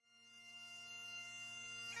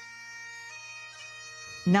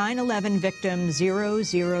9/11 victim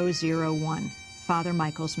 0001, Father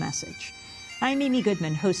Mychal's message. I'm Amy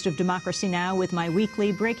Goodman, host of Democracy Now! With my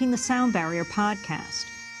weekly Breaking the Sound Barrier podcast.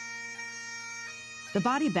 The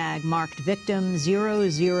body bag marked victim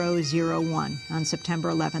 0001 on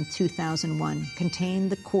September 11, 2001,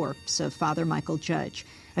 contained the corpse of Father Mychal Judge,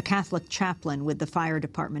 a Catholic chaplain with the Fire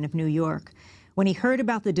Department of New York. When he heard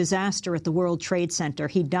about the disaster at the World Trade Center,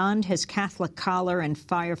 he donned his Catholic collar and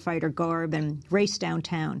firefighter garb and raced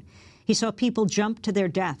downtown. He saw people jump to their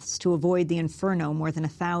deaths to avoid the inferno more than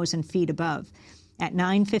 1,000 feet above. At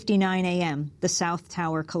 9:59 a.m., the South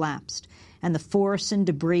Tower collapsed, and the force and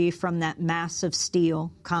debris from that mass of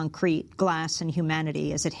steel, concrete, glass, and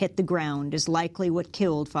humanity as it hit the ground is likely what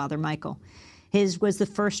killed Father Mychal. His was the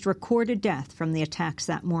first recorded death from the attacks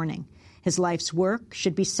that morning. His life's work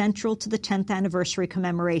should be central to the 10th anniversary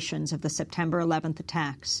commemorations of the September 11th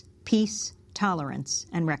attacks: peace, tolerance,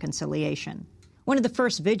 and reconciliation. One of the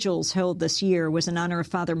first vigils held this year was in honor of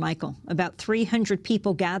Father Mychal. About 300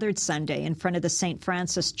 people gathered Sunday in front of the St.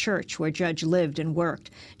 Francis Church where Judge lived and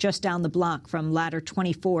worked, just down the block from Ladder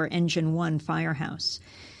 24 Engine 1 Firehouse.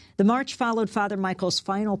 The march followed Father Mychal's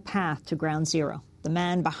final path to Ground Zero. The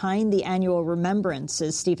man behind the annual remembrance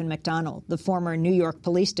is Stephen McDonald, the former New York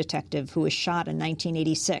police detective who was shot in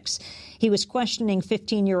 1986. He was questioning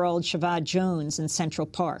 15-year-old Shavvad Jones in Central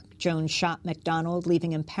Park. Jones shot McDonald,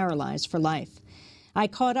 leaving him paralyzed for life. I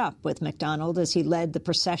caught up with McDonald as he led the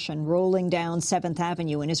procession rolling down 7th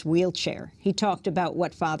Avenue in his wheelchair. He talked about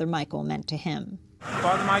what Father Mychal meant to him.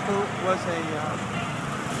 Father Mychal was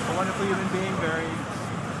a wonderful human being, very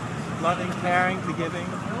loving, caring, forgiving.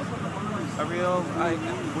 A real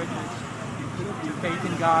witness to faith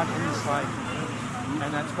in God in his life,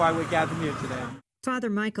 and that's why we're gathered here today. Father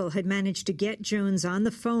Mychal had managed to get Jones on the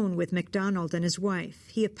phone with McDonald and his wife.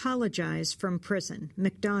 He apologized from prison.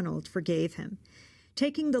 McDonald forgave him.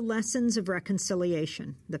 Taking the lessons of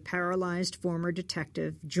reconciliation, the paralyzed former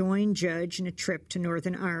detective joined Judge in a trip to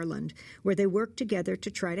Northern Ireland, where they worked together to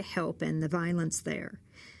try to help end the violence there.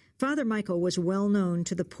 Father Mychal was well known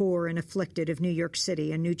to the poor and afflicted of New York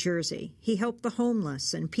City and New Jersey. He helped the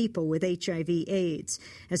homeless and people with HIV/AIDS.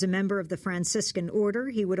 As a member of the Franciscan order,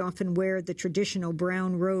 he would often wear the traditional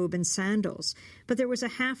brown robe and sandals. But there was a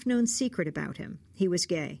half-known secret about him. He was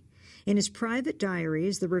gay. In his private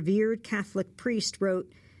diaries, the revered Catholic priest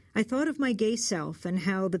wrote, "I thought of my gay self and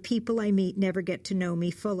how the people I meet never get to know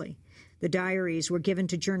me fully." The diaries were given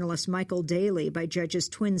to journalist Mychal Daly by Judge's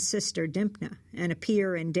twin sister, Dimpna, and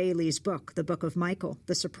appear in Daly's book, The Book of Mychal,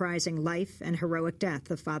 The Surprising Life and Heroic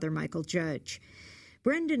Death of Father Mychal Judge.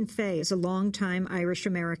 Brendan Fay is a longtime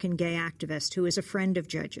Irish-American gay activist who is a friend of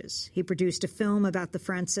Judge's. He produced a film about the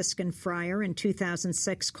Franciscan friar in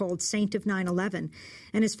 2006 called Saint of 9/11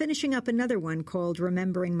 and is finishing up another one called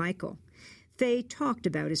Remembering Mychal. Fay talked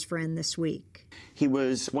about his friend this week. He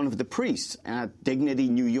was one of the priests at Dignity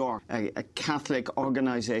New York, a Catholic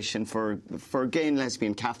organization for gay and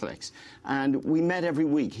lesbian Catholics. And we met every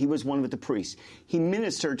week. He was one of the priests. He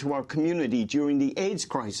ministered to our community during the AIDS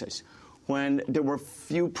crisis, when there were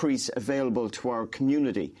few priests available to our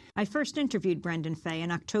community. I first interviewed Brendan Fay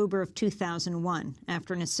in October of 2001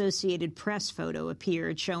 after an Associated Press photo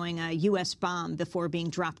appeared showing a U.S. bomb before being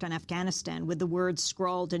dropped on Afghanistan with the words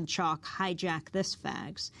scrawled in chalk, "Hijack this,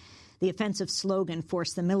 fags." The offensive slogan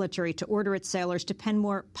forced the military to order its sailors to pen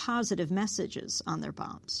more positive messages on their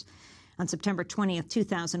bombs. On September 20th,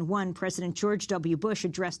 2001, President George W. Bush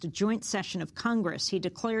addressed a joint session of Congress. He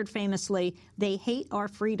declared famously, "They hate our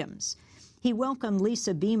freedoms." He welcomed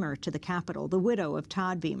Lisa Beamer to the Capitol, the widow of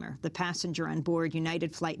Todd Beamer, the passenger on board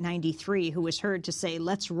United Flight 93, who was heard to say,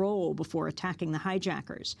 "Let's roll," before attacking the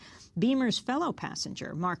hijackers. Beamer's fellow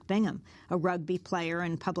passenger, Mark Bingham, a rugby player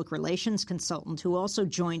and public relations consultant who also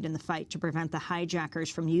joined in the fight to prevent the hijackers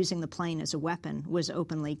from using the plane as a weapon, was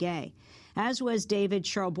openly gay, as was David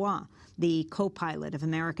Charbois, the co-pilot of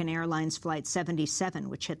American Airlines Flight 77,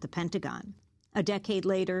 which hit the Pentagon. A decade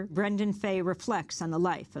later, Brendan Fay reflects on the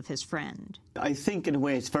life of his friend. I think, in a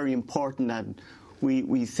way, it's very important that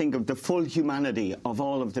we think of the full humanity of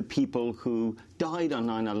all of the people who died on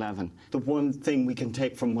 9/11. The one thing we can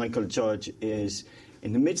take from Mychal Judge is,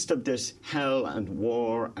 in the midst of this hell and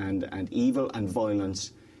war and evil and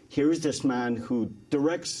violence, here is this man who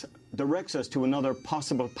directs us to another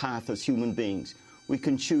possible path as human beings. We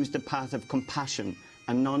can choose the path of compassion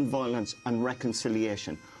and non-violence and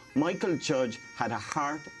reconciliation. Mychal Judge had a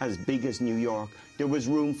heart as big as New York. There was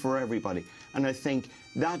room for everybody. And I think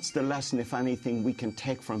that's the lesson, if anything, we can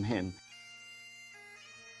take from him.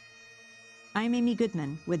 I'm Amy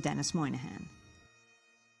Goodman with Dennis Moynihan.